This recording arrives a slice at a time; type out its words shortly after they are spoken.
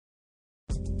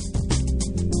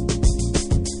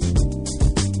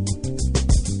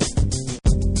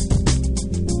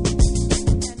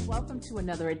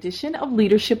Another edition of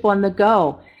Leadership on the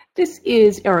Go. This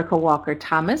is Erica Walker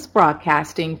Thomas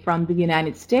broadcasting from the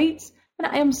United States, and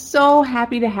I am so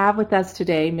happy to have with us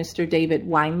today Mr. David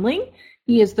Weinling.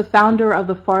 He is the founder of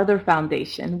the Farther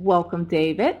Foundation. Welcome,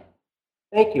 David.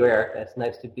 Thank you, Erica. It's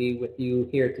nice to be with you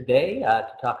here today to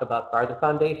talk about Farther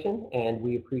Foundation, and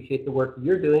we appreciate the work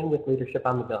you're doing with Leadership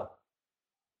on the Go.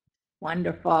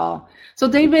 Wonderful. So,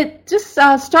 David, just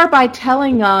start by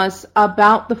telling us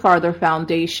about the Farther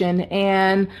Foundation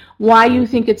and why you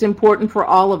think it's important for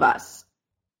all of us.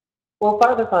 Well,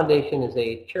 Farther Foundation is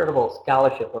a charitable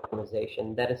scholarship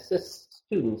organization that assists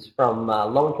students from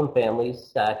low-income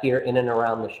families here in and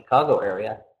around the Chicago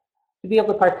area to be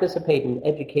able to participate in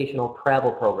educational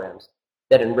travel programs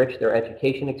that enrich their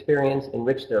education experience,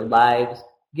 enrich their lives,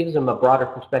 gives them a broader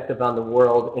perspective on the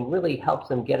world, and really helps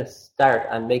them get a start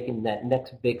on making that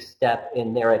next big step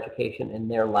in their education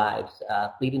and their lives,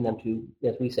 leading them to,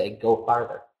 as we say, go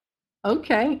farther.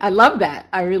 Okay, I love that.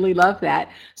 I really love that.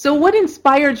 So what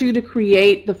inspired you to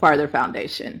create the Farther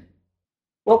Foundation?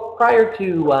 Well, prior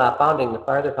to founding the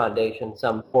Farther Foundation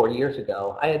some 4 years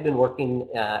ago, I had been working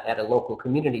at a local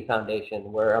community foundation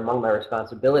where among my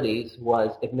responsibilities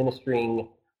was administering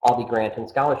all the grant and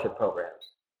scholarship programs.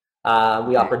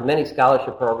 We offered many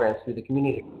scholarship programs through the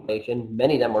community foundation.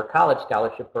 Many of them were college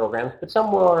scholarship programs, but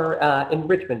some were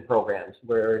enrichment programs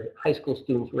where high school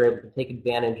students were able to take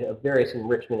advantage of various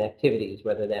enrichment activities,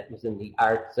 whether that was in the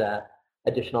arts,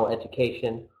 additional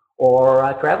education, or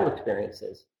travel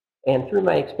experiences. And through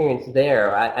my experience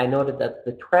there, I noted that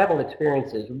the travel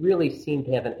experiences really seemed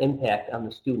to have an impact on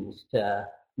the students to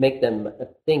make them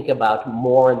think about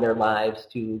more in their lives,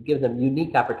 to give them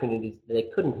unique opportunities that they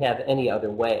couldn't have any other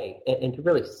way, and to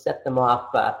really set them off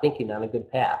thinking on a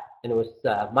good path. And it was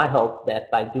my hope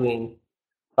that by doing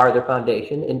Farther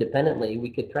Foundation independently, we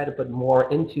could try to put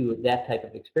more into that type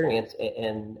of experience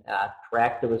and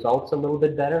track the results a little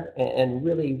bit better and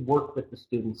really work with the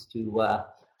students to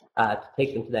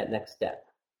take them to that next step.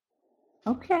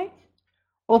 Okay.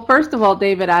 Well, first of all,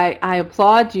 David, I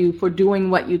applaud you for doing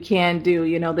what you can do.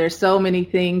 You know, there's so many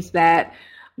things that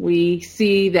we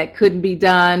see that couldn't be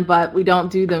done, but we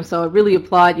don't do them. So I really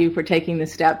applaud you for taking the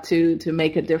step to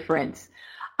make a difference.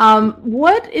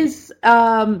 What is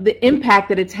the impact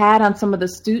that it's had on some of the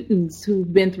students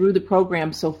who've been through the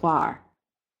program so far?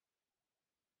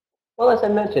 Well, as I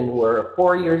mentioned, we're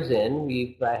 4 years in.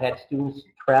 We've had students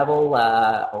travel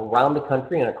around the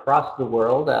country and across the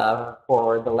world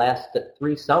for the last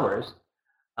 3 summers.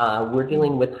 We're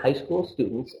dealing with high school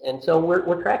students, and so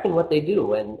we're tracking what they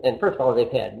do. And first of all,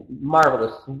 they've had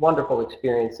marvelous, wonderful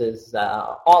experiences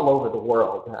all over the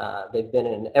world. They've been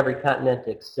in every continent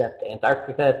except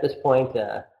Antarctica at this point,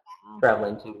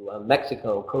 traveling to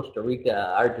Mexico, Costa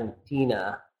Rica,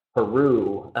 Argentina,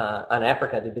 Peru. On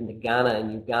Africa, they've been to Ghana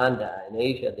and Uganda. In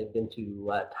Asia, they've been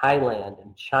to Thailand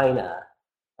and China.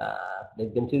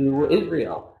 They've been to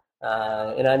Israel.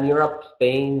 And on Europe,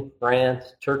 Spain,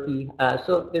 France, Turkey.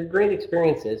 So they're great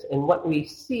experiences. And what we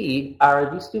see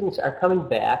are these students are coming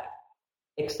back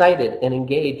excited and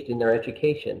engaged in their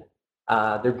education.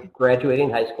 They're graduating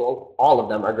high school. All of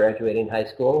them are graduating high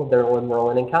school. They're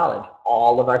enrolling in college.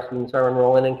 All of our students are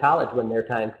enrolling in college when their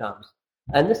time comes.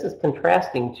 And this is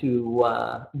contrasting to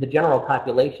the general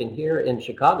population here in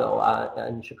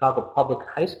Chicago public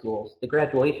high schools. The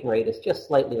graduation rate is just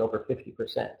slightly over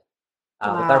 50%.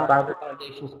 Wow. With our Farther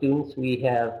Foundation students, we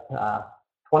have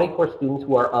 24 students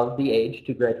who are of the age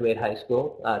to graduate high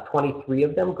school. 23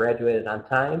 of them graduated on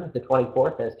time. The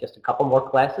 24th has just a couple more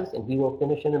classes, and he will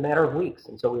finish in a matter of weeks.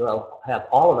 And so we will have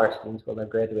all of our students will have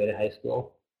graduated high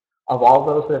school. Of all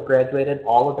those who have graduated,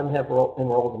 all of them have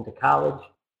enrolled into college.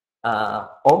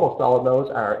 Almost all of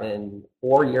those are in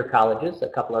 4-year colleges. A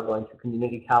couple are going to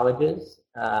community colleges.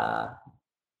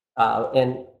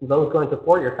 And those going to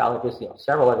 4-year colleges,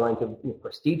 several are going to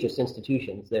prestigious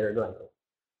institutions. They're going to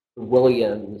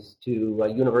Williams, to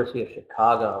University of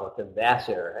Chicago, to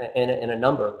Vassar, and a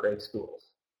number of great schools.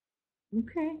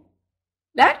 Okay.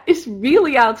 That is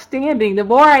really outstanding. The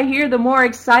more I hear, the more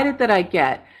excited that I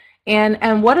get.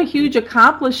 And what a huge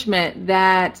accomplishment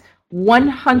that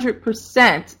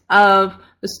 100% of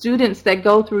the students that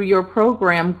go through your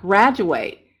program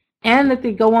graduate and that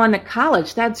they go on to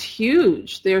college. That's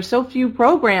huge. There are so few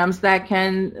programs that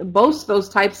can boast those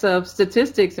types of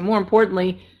statistics, and more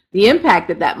importantly, the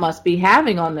impact that must be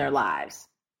having on their lives.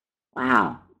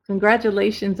 Wow.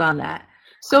 Congratulations on that.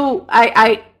 So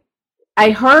I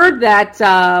heard that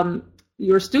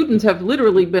your students have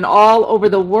literally been all over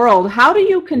the world. How do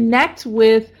you connect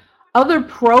with other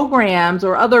programs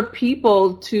or other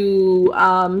people to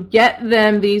get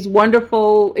them these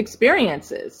wonderful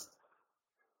experiences?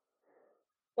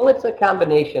 Well, it's a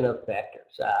combination of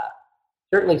factors.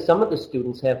 Certainly, some of the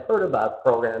students have heard about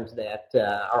programs that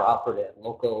are offered at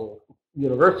local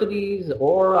universities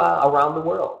or around the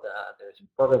world. There's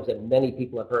programs that many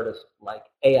people have heard of, like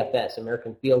AFS,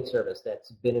 American Field Service,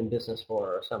 that's been in business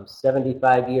for some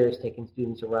 75 years, taking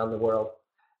students around the world.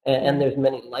 And there's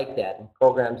many like that, and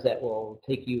programs that will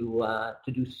take you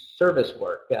to do service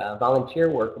work, volunteer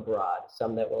work abroad,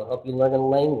 some that will help you learn a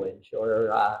language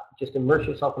or just immerse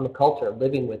yourself in the culture of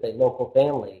living with a local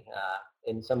family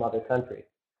in some other country.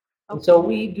 And so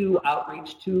we do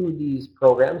outreach to these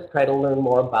programs, try to learn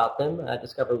more about them,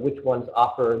 discover which ones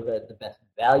offer the best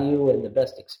value and the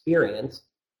best experience.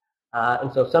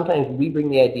 And so sometimes we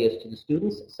bring the ideas to the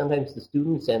students, sometimes the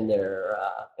students and their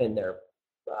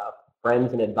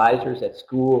friends and advisors at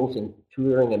schools and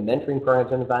tutoring and mentoring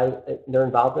programs they're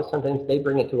involved with, sometimes they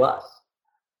bring it to us.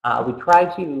 We try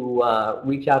to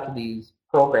reach out to these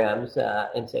programs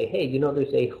and say, hey,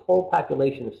 there's a whole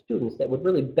population of students that would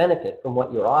really benefit from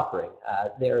what you're offering.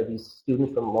 There are these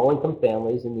students from low-income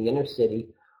families in the inner city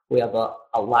who have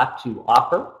a lot to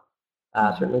offer.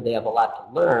 Certainly they have a lot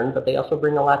to learn, but they also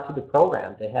bring a lot to the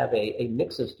program. To have a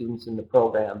mix of students in the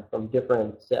program from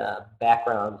different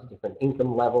backgrounds, different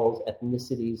income levels,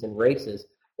 ethnicities, and races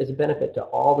is a benefit to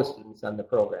all the students on the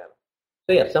program.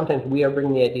 So yeah, sometimes we are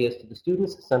bringing the ideas to the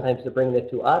students, sometimes they're bringing it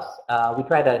to us. We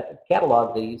try to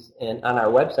catalog these, and on our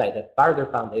website at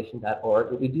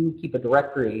fartherfoundation.org, we do keep a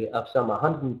directory of some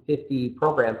 150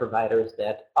 program providers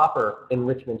that offer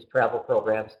enrichment travel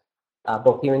programs,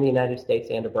 both here in the United States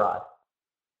and abroad.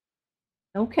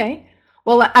 Okay.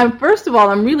 Well, first of all,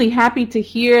 I'm really happy to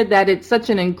hear that it's such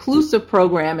an inclusive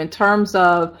program in terms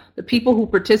of the people who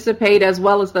participate as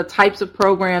well as the types of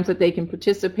programs that they can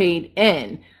participate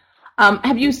in.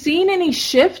 Have you seen any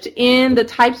shift in the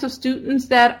types of students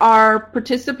that are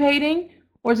participating,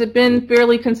 or has it been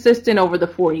fairly consistent over the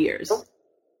 4 years?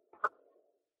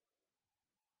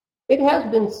 It has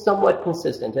been somewhat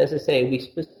consistent. As I say, we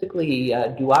specifically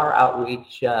do our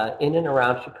outreach in and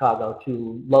around Chicago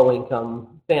to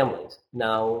low-income families.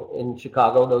 Now, in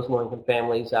Chicago, those low-income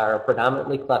families are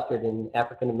predominantly clustered in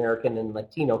African-American and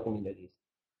Latino communities.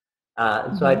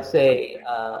 And so I'd say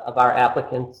of our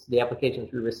applicants, the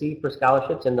applications we receive for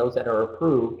scholarships and those that are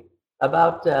approved,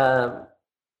 about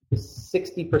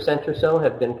 60% or so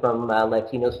have been from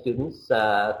Latino students,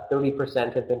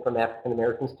 30% have been from African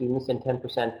American students, and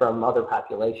 10% from other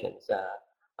populations.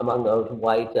 Among those,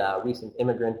 white, recent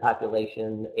immigrant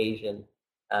population, Asian,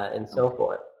 and so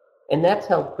forth. And that's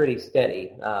held pretty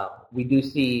steady. We do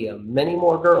see many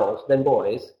more girls than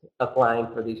boys applying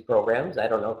for these programs. I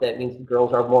don't know if that means the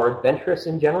girls are more adventurous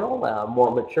in general,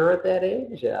 more mature at that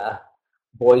age.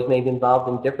 Boys may be involved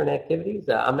in different activities.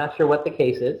 I'm not sure what the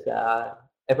case is.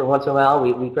 Every once in a while,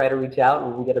 we try to reach out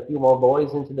and get a few more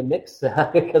boys into the mix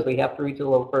because we have to reach a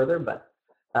little further. But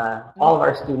all of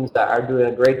our students are doing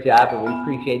a great job, and we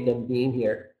appreciate them being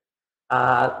here.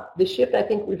 This shift, I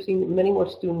think we've seen many more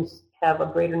students have a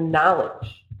greater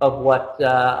knowledge of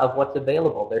what's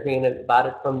available. They're hearing about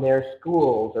it from their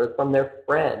schools or from their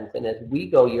friends. And as we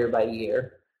go year by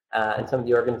year, and some of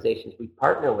the organizations we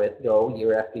partner with go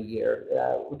year after year,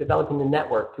 we're developing a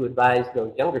network to advise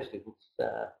those younger students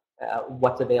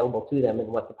what's available to them and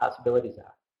what the possibilities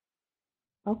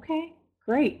are. Okay,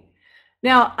 great.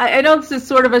 Now, I know this is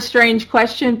sort of a strange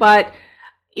question, but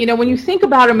when you think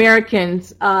about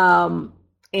Americans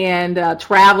and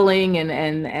traveling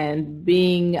and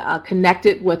being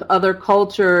connected with other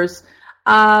cultures,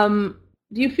 do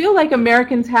you feel like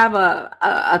Americans have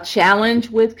a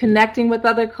challenge with connecting with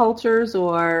other cultures,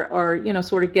 or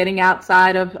sort of getting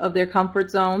outside of their comfort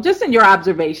zone? Just in your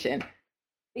observation.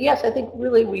 Yes, I think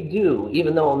really we do.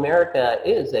 Even though America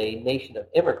is a nation of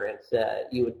immigrants,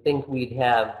 you would think we'd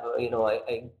have,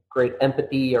 a great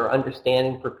empathy or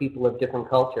understanding for people of different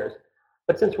cultures.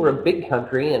 But since we're a big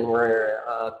country and we're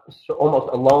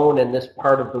almost alone in this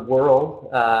part of the world,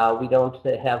 we don't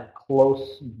have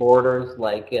close borders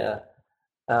like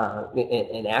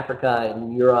in Africa,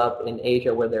 in Europe, in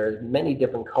Asia, where there are many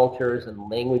different cultures and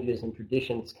languages and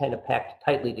traditions kind of packed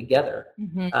tightly together.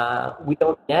 Mm-hmm. We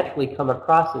don't naturally come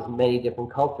across as many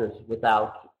different cultures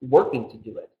without working to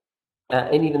do it.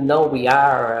 And even though we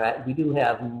do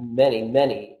have many,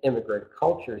 many immigrant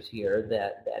cultures here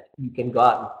that you can go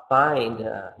out and find,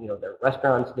 their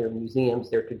restaurants, their museums,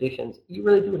 their traditions. You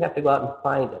really do have to go out and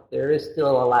find it. There is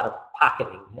still a lot of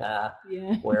pocketing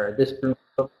where this group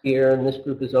is over here and this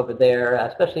group is over there,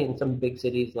 especially in some big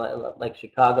cities like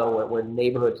Chicago where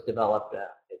neighborhoods develop.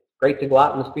 It's great to go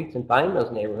out in the streets and find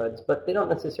those neighborhoods, but they don't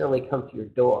necessarily come to your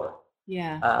door.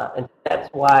 And that's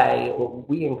why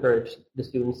we encourage the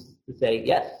students to say,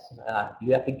 yes,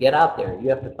 you have to get out there. You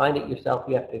have to find it yourself.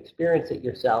 You have to experience it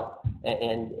yourself.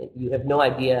 And you have no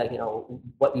idea,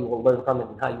 what you will learn from it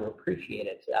and how you appreciate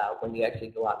it when you actually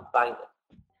go out and find it.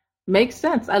 Makes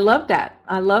sense. I love that.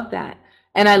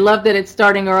 And I love that it's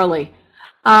starting early.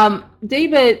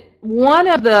 David, one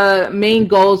of the main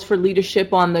goals for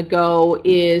Leadership on the Go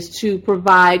is to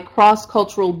provide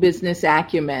cross-cultural business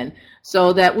acumen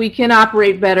so that we can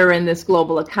operate better in this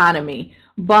global economy.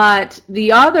 But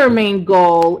the other main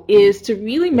goal is to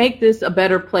really make this a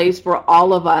better place for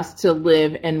all of us to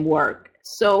live and work.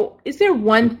 So is there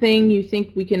one thing you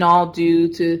think we can all do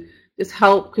to just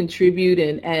help contribute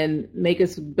and make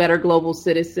us better global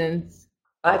citizens?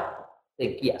 I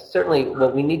think, yes, certainly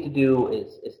what we need to do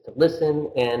is to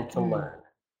listen and to learn.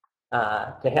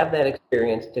 To have that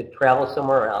experience, to travel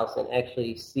somewhere else and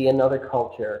actually see another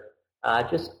culture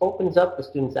just opens up the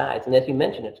students' eyes. And as you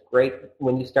mentioned, it's great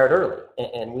when you start early.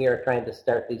 And we are trying to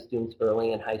start these students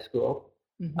early in high school.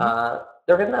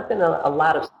 There have not been a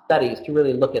lot of studies to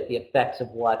really look at the effects of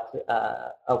what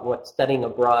studying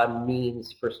abroad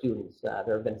means for students.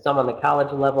 There have been some on the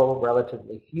college level,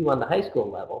 relatively few on the high school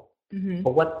level.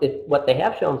 But what they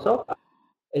have shown so far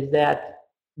is that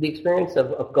the experience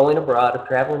of going abroad, of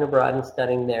traveling abroad and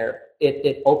studying there,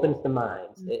 it opens the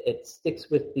minds. It sticks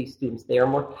with these students. They are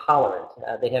more tolerant.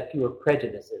 They have fewer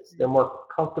prejudices. They're more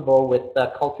comfortable with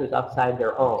cultures outside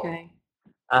their own.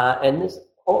 And this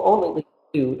only leads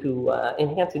to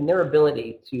enhancing their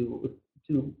ability to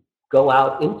go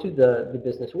out into the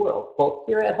business world, both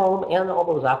here at home and all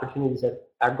those opportunities that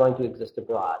are going to exist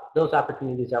abroad. Those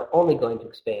opportunities are only going to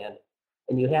expand,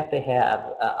 and you have to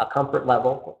have a comfort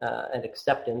level, and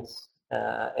acceptance,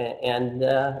 and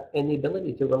the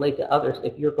ability to relate to others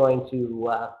if you're going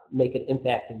to make an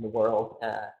impact in the world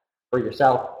for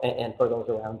yourself and for those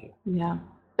around you. Yeah.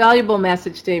 Valuable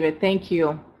message, David. Thank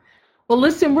you. Well,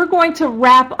 listen, we're going to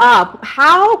wrap up.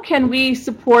 How can we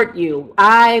support you?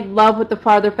 I love what the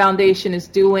Farther Foundation is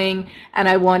doing, and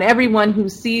I want everyone who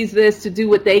sees this to do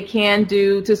what they can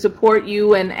do to support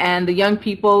you and the young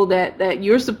people that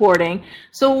you're supporting.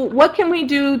 So what can we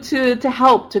do to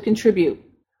help, to contribute?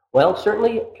 Well,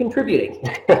 certainly contributing.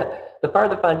 The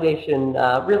Farther Foundation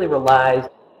really relies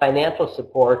on financial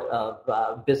support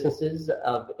of businesses,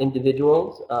 of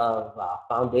individuals, of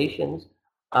foundations,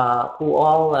 who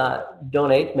all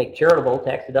donate, make charitable,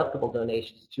 tax-deductible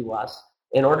donations to us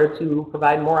in order to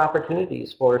provide more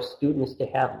opportunities for students to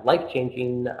have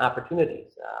life-changing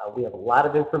opportunities. We have a lot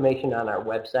of information on our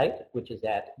website, which is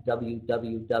at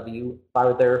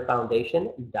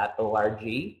www.fartherfoundation.org.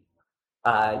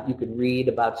 You could read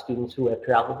about students who have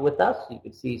traveled with us. You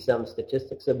could see some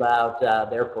statistics about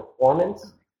their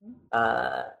performance.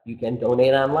 You can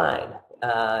donate online.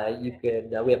 We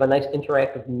have a nice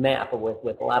interactive map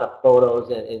with a lot of photos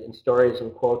and stories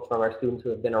and quotes from our students who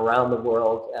have been around the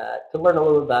world to learn a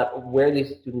little about where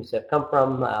these students have come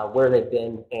from, where they've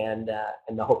been, and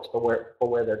the hopes for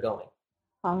where they're going.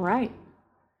 All right.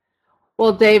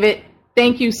 Well, David,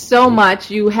 thank you so much.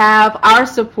 You have our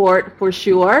support for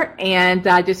sure. And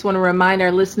I just want to remind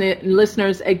our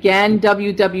listeners again,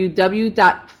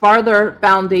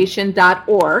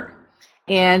 www.fartherfoundation.org.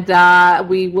 And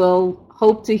we will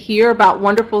hope to hear about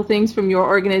wonderful things from your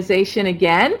organization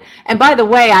again. And by the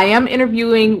way, I am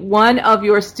interviewing one of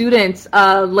your students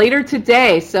later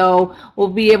today, so we'll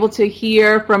be able to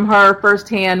hear from her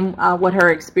firsthand what her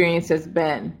experience has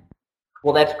been.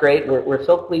 Well, that's great. We're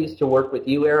so pleased to work with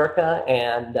you, Erica,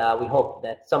 and we hope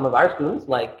that some of our students,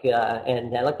 like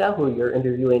Angelica, who you're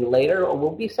interviewing later,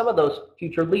 will be some of those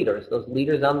future leaders, those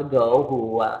leaders on the go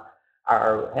who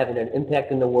are having an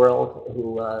impact in the world,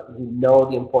 who know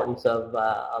the importance of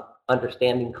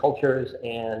understanding cultures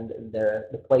and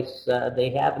the place they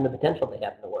have and the potential they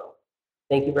have in the world.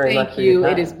 Thank you very much. Thank you.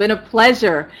 It has been a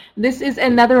pleasure. This is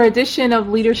another edition of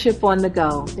Leadership on the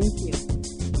Go. Thank you.